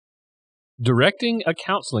directing a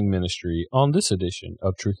counseling ministry on this edition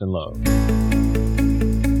of Truth and Love.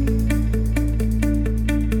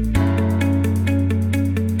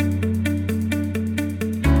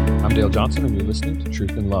 I'm Dale Johnson, and you're listening to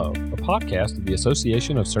Truth and Love, a podcast of the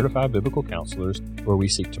Association of Certified Biblical Counselors, where we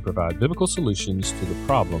seek to provide biblical solutions to the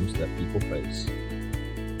problems that people face.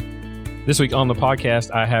 This week on the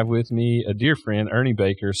podcast, I have with me a dear friend, Ernie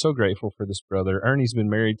Baker. So grateful for this brother. Ernie's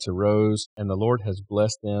been married to Rose, and the Lord has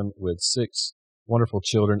blessed them with 6 wonderful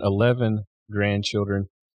children, 11 grandchildren.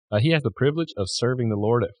 He has the privilege of serving the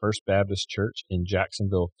Lord at First Baptist Church in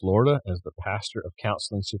Jacksonville, Florida, as the pastor of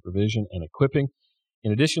counseling, supervision, and equipping.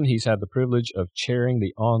 In addition, he's had the privilege of chairing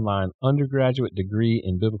the online undergraduate degree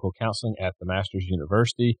in biblical counseling at the Master's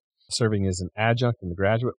University, serving as an adjunct in the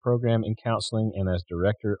graduate program in counseling, and as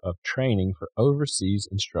director of training for overseas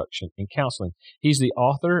instruction in counseling. He's the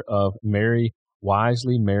author of Marry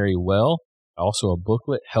Wisely, Marry Well, also a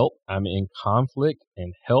booklet, Help, I'm in Conflict,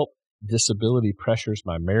 and Help, Disability Pressures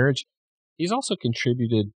My Marriage. He's also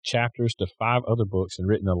contributed chapters to 5 other books and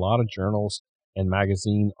written a lot of journals and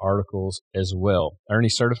magazine articles as well.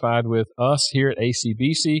 Ernie's certified with us here at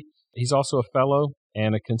ACBC. He's also a fellow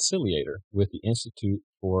and a conciliator with the Institute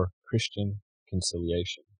for Christian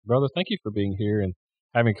Conciliation. Brother, thank you for being here and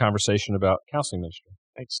having a conversation about counseling ministry.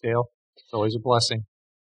 Thanks, Dale. It's always a blessing.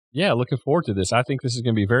 Yeah, looking forward to this. I think this is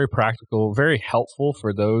going to be very practical, very helpful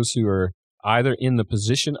for those who are either in the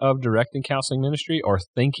position of directing counseling ministry or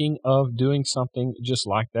thinking of doing something just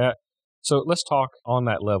like that. So let's talk on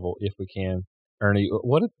that level if we can. Ernie,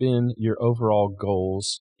 what have been your overall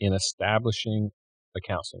goals in establishing a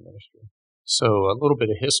counseling ministry? So a little bit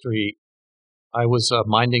of history. I was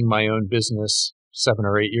minding my own business 7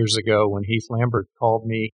 or 8 years ago when Heath Lambert called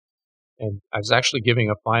me, and I was actually giving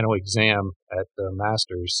a final exam at the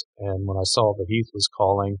Master's. And when I saw that Heath was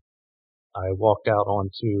calling, I walked out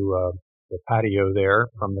onto the patio there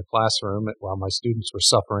from the classroom while my students were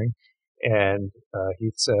suffering. And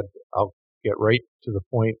Heath said, "I'll get right to the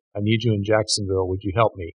point. I need you in Jacksonville. Would you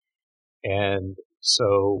help me?" And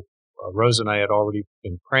so Rose and I had already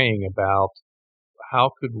been praying about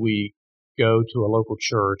how could we go to a local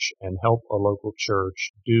church and help a local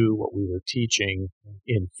church do what we were teaching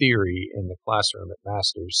in theory in the classroom at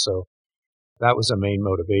Masters. So that was a main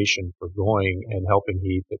motivation for going and helping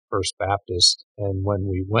Heath at First Baptist. And when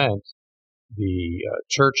we went, the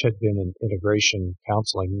church had been an integration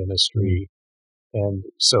counseling ministry. And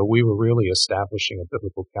so we were really establishing a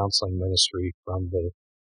biblical counseling ministry from the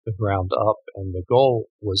ground up. And the goal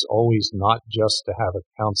was always not just to have a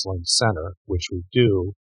counseling center, which we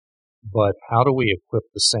do, but how do we equip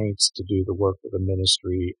the saints to do the work of the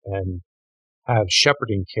ministry and have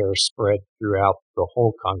shepherding care spread throughout the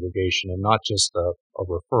whole congregation and not just a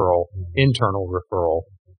referral, internal referral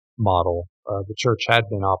model. The church had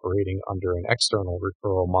been operating under an external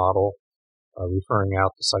referral model, referring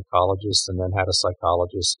out to psychologists, and then had a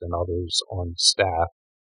psychologist and others on staff.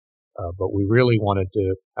 But we really wanted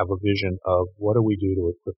to have a vision of what do we do to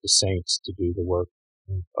equip the saints to do the work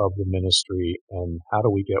of the ministry, and how do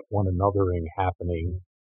we get one anothering happening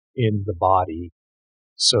in the body.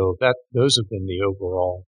 So those have been the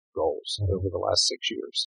overall goals over the last 6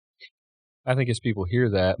 years. I think as people hear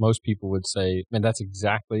that, most people would say, man, that's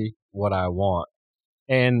exactly what I want.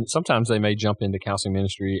 And sometimes they may jump into counseling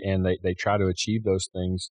ministry and they try to achieve those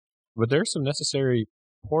things, but there are some necessary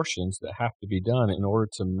portions that have to be done in order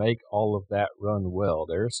to make all of that run well.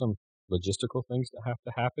 There are some logistical things that have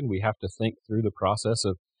to happen. We have to think through the process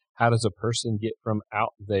of how does a person get from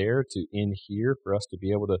out there to in here for us to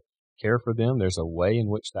be able to care for them. There's a way in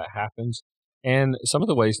which that happens. And some of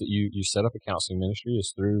the ways that you set up a counseling ministry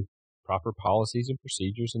is through proper policies and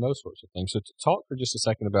procedures and those sorts of things. So to talk for just a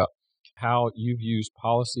second about how you've used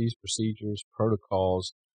policies, procedures,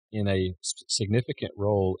 protocols in a significant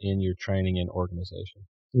role in your training and organization.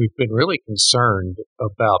 We've been really concerned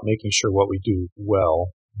about making sure what we do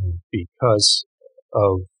well because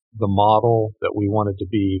of the model that we wanted to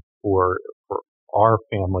be for our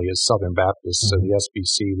family as Southern Baptists, so the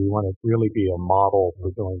SBC. We want to really be a model for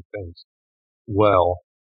doing things well.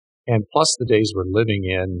 And plus the days we're living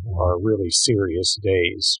in are really serious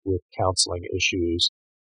days with counseling issues.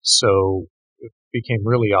 So it became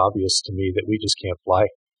really obvious to me that we just can't fly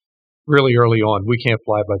really early on. We can't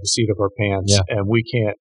fly by the seat of our pants, and we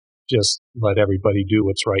can't just let everybody do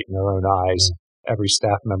what's right in their own eyes. Every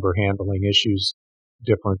staff member handling issues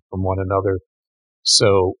different from one another.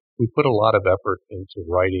 So we put a lot of effort into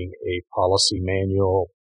writing a policy manual,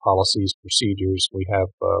 policies, procedures. We have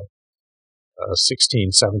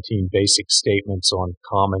 16, 17 basic statements on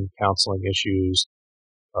common counseling issues.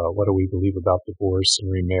 What do we believe about divorce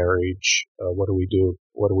and remarriage? What do we do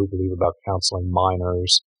what do we believe about counseling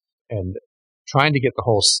minors, and trying to get the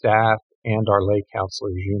whole staff and our lay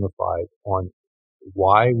counselors unified on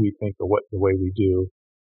why we think the way we do.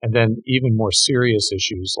 And then even more serious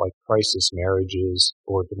issues like crisis marriages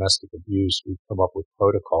or domestic abuse, we've come up with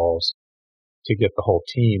protocols to get the whole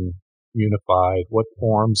team unified, what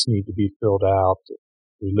forms need to be filled out.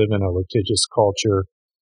 We live in a litigious culture,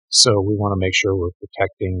 so we want to make sure we're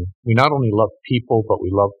protecting. We not only love people, but we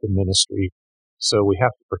love the ministry. So we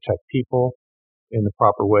have to protect people in the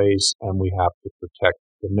proper ways, and we have to protect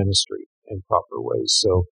the ministry in proper ways.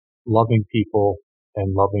 So loving people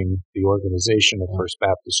and loving the organization of First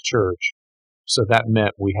Baptist Church. So that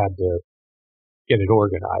meant we had to get it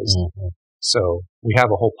organized. Mm-hmm. So we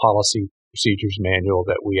have a whole policy procedures manual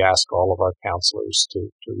that we ask all of our counselors to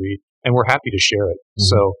read, and we're happy to share it. Mm-hmm.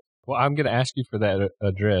 So, well, I'm going to ask you for that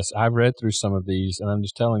address. I've read through some of these, and I'm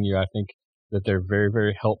just telling you, I think that they're very,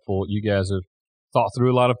 very helpful. You guys have thought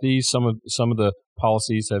through a lot of these. Some of the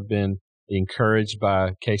policies have been encouraged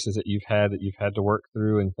by cases that you've had to work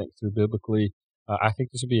through and think through biblically. I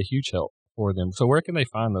think this would be a huge help for them. So where can they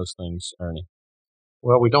find those things, Ernie?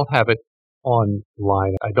 Well, we don't have it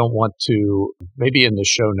online. I don't want to, maybe in the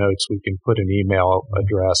show notes we can put an email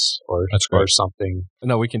address or something.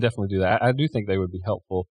 No, we can definitely do that. I do think they would be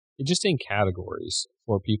helpful just in categories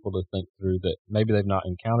for people to think through that maybe they've not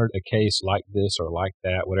encountered a case like this or like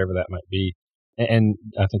that, whatever that might be. And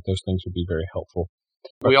I think those things would be very helpful.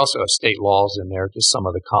 We also have state laws in there, just some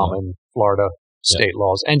of the common Florida state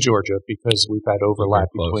laws, and Georgia, because we've had overlap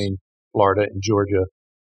between Florida and Georgia.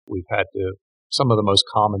 We've had some of the most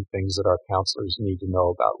common things that our counselors need to know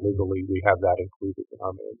about legally, we have that included in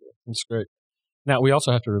our manual. That's great. Now, we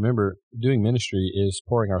also have to remember doing ministry is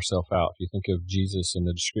pouring ourselves out. If you think of Jesus and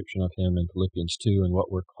the description of him in Philippians 2 and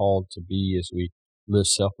what we're called to be as we live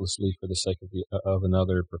selflessly for the sake of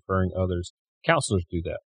another, preferring others, counselors do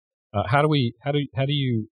that. How do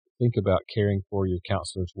you think about caring for your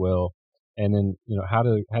counselors well? And then, how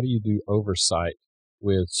do you do oversight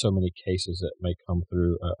with so many cases that may come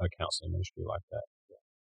through a counseling ministry like that?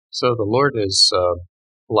 So the Lord has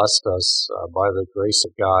blessed us by the grace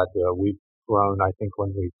of God. We've grown. I think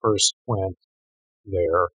when we first went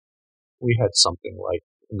there, we had something like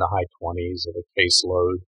in the high 20s of a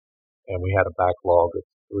caseload, and we had a backlog of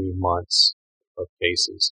 3 months of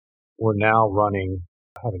cases. We're now running,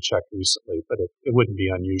 I haven't checked recently, but it wouldn't be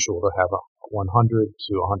unusual to have 100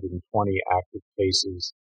 to 120 active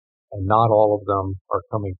cases, and not all of them are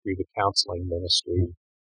coming through the counseling ministry,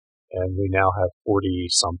 and we now have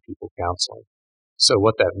 40-some people counseling. So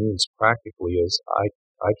what that means practically is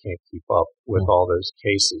I can't keep up with all those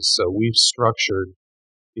cases. So we've structured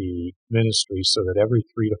the ministry so that every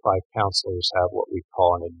 3 to 5 counselors have what we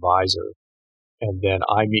call an advisor. And then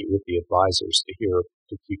I meet with the advisors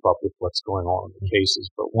to keep up with what's going on in the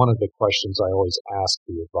cases. But one of the questions I always ask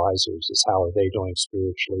the advisors is, how are they doing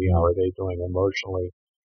spiritually? How are they doing emotionally?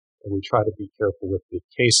 And we try to be careful with the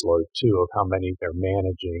caseload too, of how many they're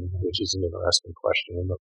managing, which is an interesting question,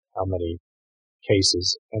 and how many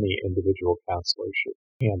cases any individual counselor should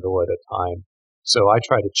handle at a time. So I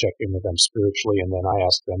try to check in with them spiritually, and then I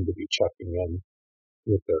ask them to be checking in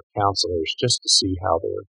with their counselors just to see how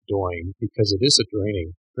they're doing, because it is a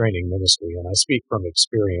draining ministry. And I speak from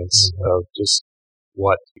experience of just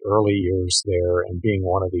what the early years there and being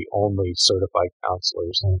one of the only certified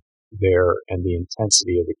counselors there, and the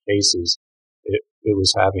intensity of the cases, it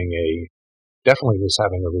definitely was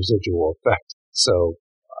having a residual effect. So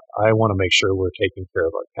I want to make sure we're taking care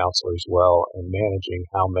of our counselors well and managing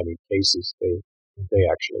how many cases they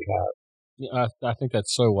actually have. I think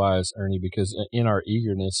that's so wise, Ernie, because in our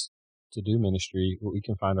eagerness to do ministry, we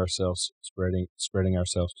can find ourselves spreading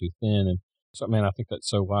ourselves too thin. And so, man, I think that's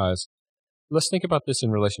so wise. Let's think about this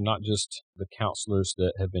in relation, not just the counselors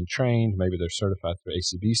that have been trained, maybe they're certified through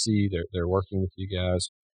ACBC, they're working with you guys,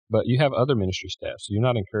 but you have other ministry staff. So you're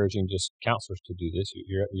not encouraging just counselors to do this.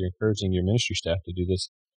 You're encouraging your ministry staff to do this.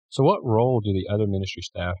 So what role do the other ministry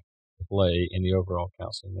staff play in the overall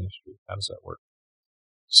counseling ministry? How does that work?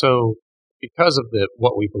 So because of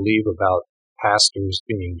what we believe about pastors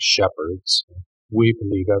being shepherds, we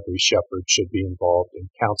believe every shepherd should be involved in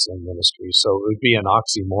counseling ministry. So it would be an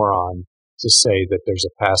oxymoron to say that there's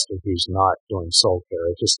a pastor who's not doing soul care.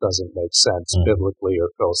 It just doesn't make sense biblically or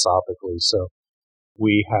philosophically. So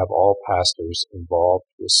we have all pastors involved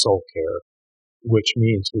with soul care, which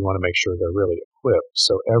means we want to make sure they're really equipped.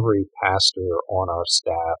 So every pastor on our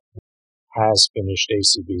staff has finished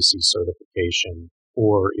ACBC certification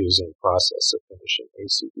or is in process of finishing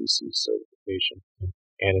ACBC certification.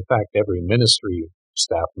 And in fact, every ministry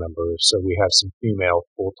staff member, so we have some female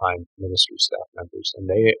full-time ministry staff members, and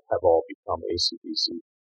they have all become become ACBC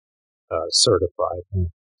certified.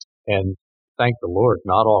 And thank the Lord,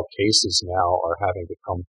 not all cases now are having to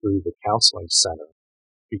come through the counseling center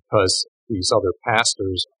because these other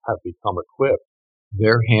pastors have become equipped.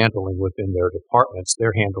 They're handling within their departments,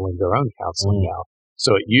 they're handling their own counseling now.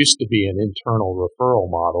 So it used to be an internal referral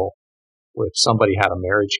model. If somebody had a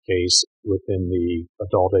marriage case within the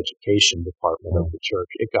adult education department of the church,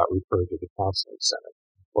 it got referred to the counseling center.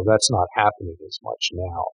 Well, that's not happening as much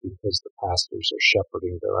now because the pastors are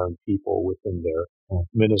shepherding their own people within their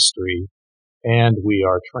ministry, and we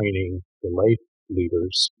are training the lay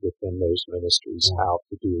leaders within those ministries how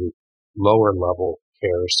to do lower level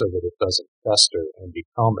care so that it doesn't fester and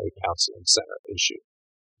become a counseling center issue.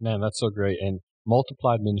 Man, that's so great. And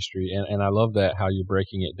multiplied ministry, and I love that, how you're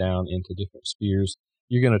breaking it down into different spheres.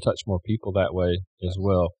 You're going to touch more people that way as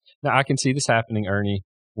well. Now, I can see this happening, Ernie,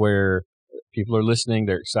 where people are listening,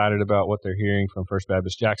 they're excited about what they're hearing from First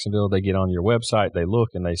Baptist Jacksonville. They get on your website, they look,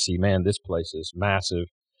 and they see, man, this place is massive.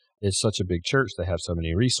 It's such a big church. They have so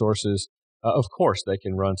many resources. Of course, they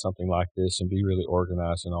can run something like this and be really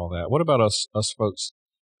organized and all that. What about us folks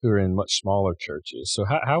who are in much smaller churches? So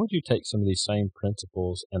how would you take some of these same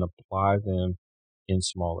principles and apply them in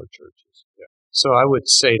smaller churches? Yeah. So I would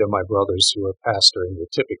say to my brothers who are pastoring the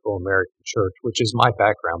typical American church, which is my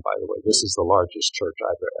background, by the way, this is the largest church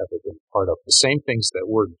I've ever been part of. The same things that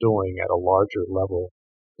we're doing at a larger level,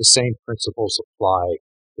 the same principles apply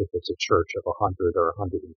if it's a church of 100 or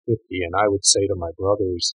 150. And I would say to my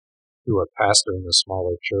brothers who are pastoring a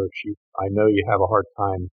smaller church, I know you have a hard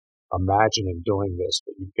time imagining doing this,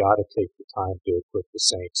 but you've got to take the time to equip the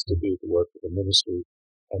saints to do the work of the ministry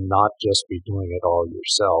and not just be doing it all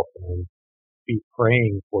yourself, and be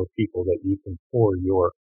praying for people that you can pour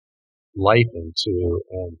your life into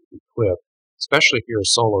and equip. Especially if you're a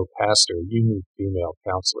solo pastor, you need female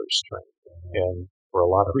counselors trained, and for a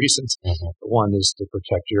lot of reasons. One is to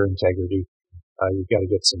protect your integrity. You've got to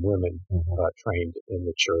get some women trained in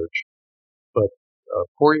the church. But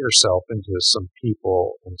pour yourself into some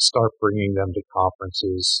people and start bringing them to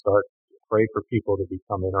conferences. Start pray for people to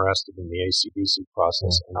become interested in the ACBC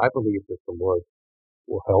process. And I believe that the Lord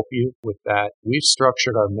will help you with that. We've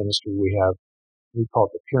structured our ministry. We call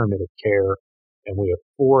it the pyramid of care, and we have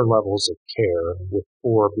 4 levels of care, with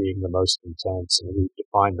 4 being the most intense. And we've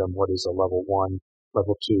defined them: what is a level 1,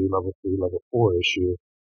 level 2, level 3, level 4 issue.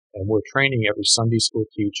 And we're training every Sunday school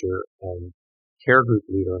teacher and care group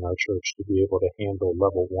leader in our church to be able to handle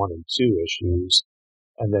level 1 and 2 issues,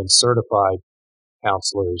 and then certified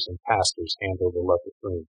counselors and pastors handle the level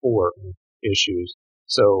 3 and 4 issues.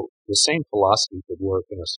 So the same philosophy could work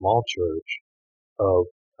in a small church of,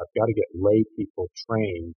 I've got to get lay people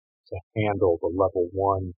trained to handle the level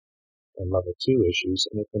 1 and level 2 issues.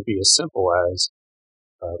 And it can be as simple as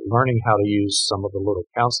learning how to use some of the little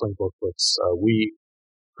counseling booklets. We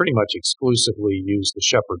pretty much exclusively use the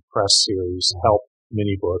Shepherd Press series help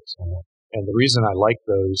mini books. And the reason I like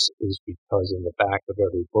those is because in the back of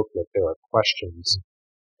every booklet there are questions.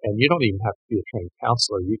 And you don't even have to be a trained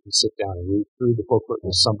counselor. You can sit down and read through the booklet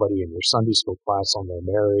with somebody in your Sunday school class on their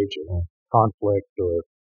marriage or conflict or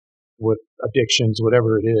with addictions,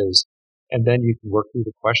 whatever it is. And then you can work through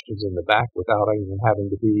the questions in the back without even having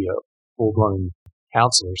to be a full-blown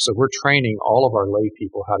counselor. So we're training all of our lay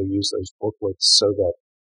people how to use those booklets so that,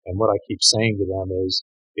 and what I keep saying to them is,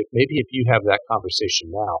 maybe if you have that conversation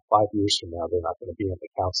now, 5 years from now, they're not going to be in the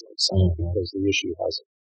counseling center because the issue hasn't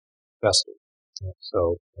festered.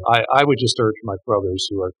 So I would just urge my brothers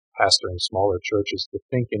who are pastoring smaller churches to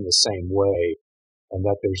think in the same way, and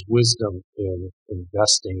that there's wisdom in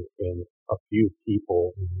investing in a few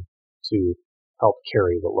people to help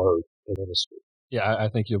carry the load in ministry. Yeah, I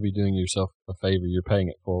think you'll be doing yourself a favor. You're paying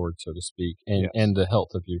it forward, so to speak, and the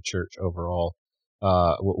health of your church overall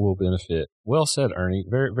will benefit. Well said, Ernie.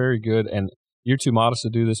 Very, very good. And you're too modest to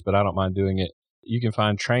do this, but I don't mind doing it. You can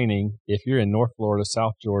find training if you're in North Florida,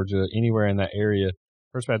 South Georgia, anywhere in that area.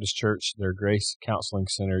 First Baptist Church, their Grace Counseling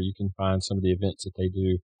Center, you can find some of the events that they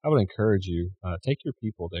do. I would encourage you, take your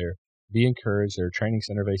people there. Be encouraged. They're a training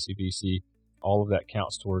center of ACBC. All of that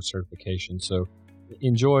counts towards certification. So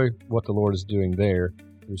enjoy what the Lord is doing there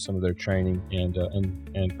through some of their training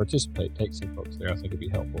and participate. Take some folks there. I think it'd be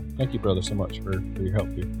helpful. Thank you, brother, so much for your help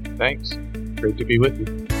here. Thanks. Great to be with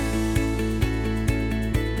you.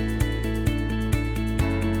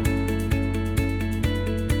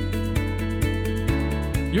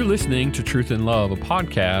 You're listening to Truth in Love, a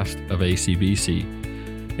podcast of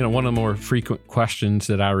ACBC. One of the more frequent questions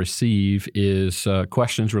that I receive is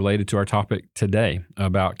questions related to our topic today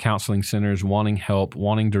about counseling centers wanting help,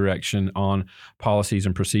 wanting direction on policies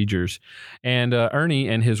and procedures. And Ernie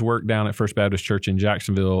and his work down at First Baptist Church in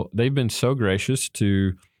Jacksonville, they've been so gracious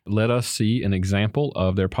to let us see an example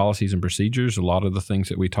of their policies and procedures, a lot of the things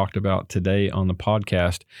that we talked about today on the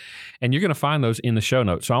podcast. And you're going to find those in the show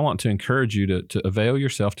notes. So I want to encourage you to avail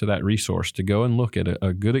yourself to that resource, to go and look at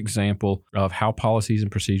a good example of how policies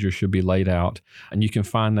and procedures should be laid out. And you can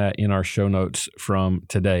find that in our show notes from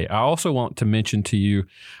today. I also want to mention to you,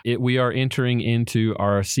 we are entering into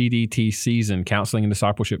our CDT season, Counseling and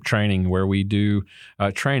Discipleship Training, where we do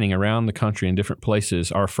training around the country in different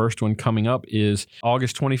places. Our first one coming up is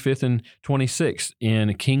August 25th and 26th in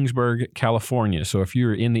Kingsburg, California. So if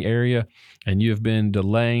you're in the area and you have been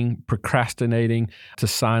delaying, procrastinating to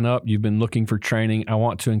sign up, you've been looking for training, I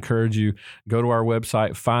want to encourage you, go to our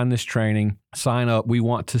website, find this training, sign up. We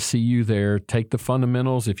want to see you there. Take the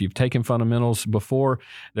fundamentals. If you've taken fundamentals before,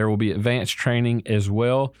 there will be advanced training as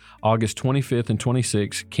well. August 25th and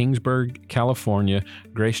 26th, Kingsburg, California,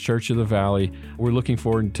 Grace Church of the Valley. We're looking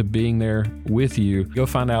forward to being there with you. Go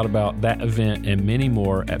find out about that event and many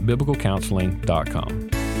more at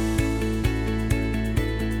biblicalcounseling.com.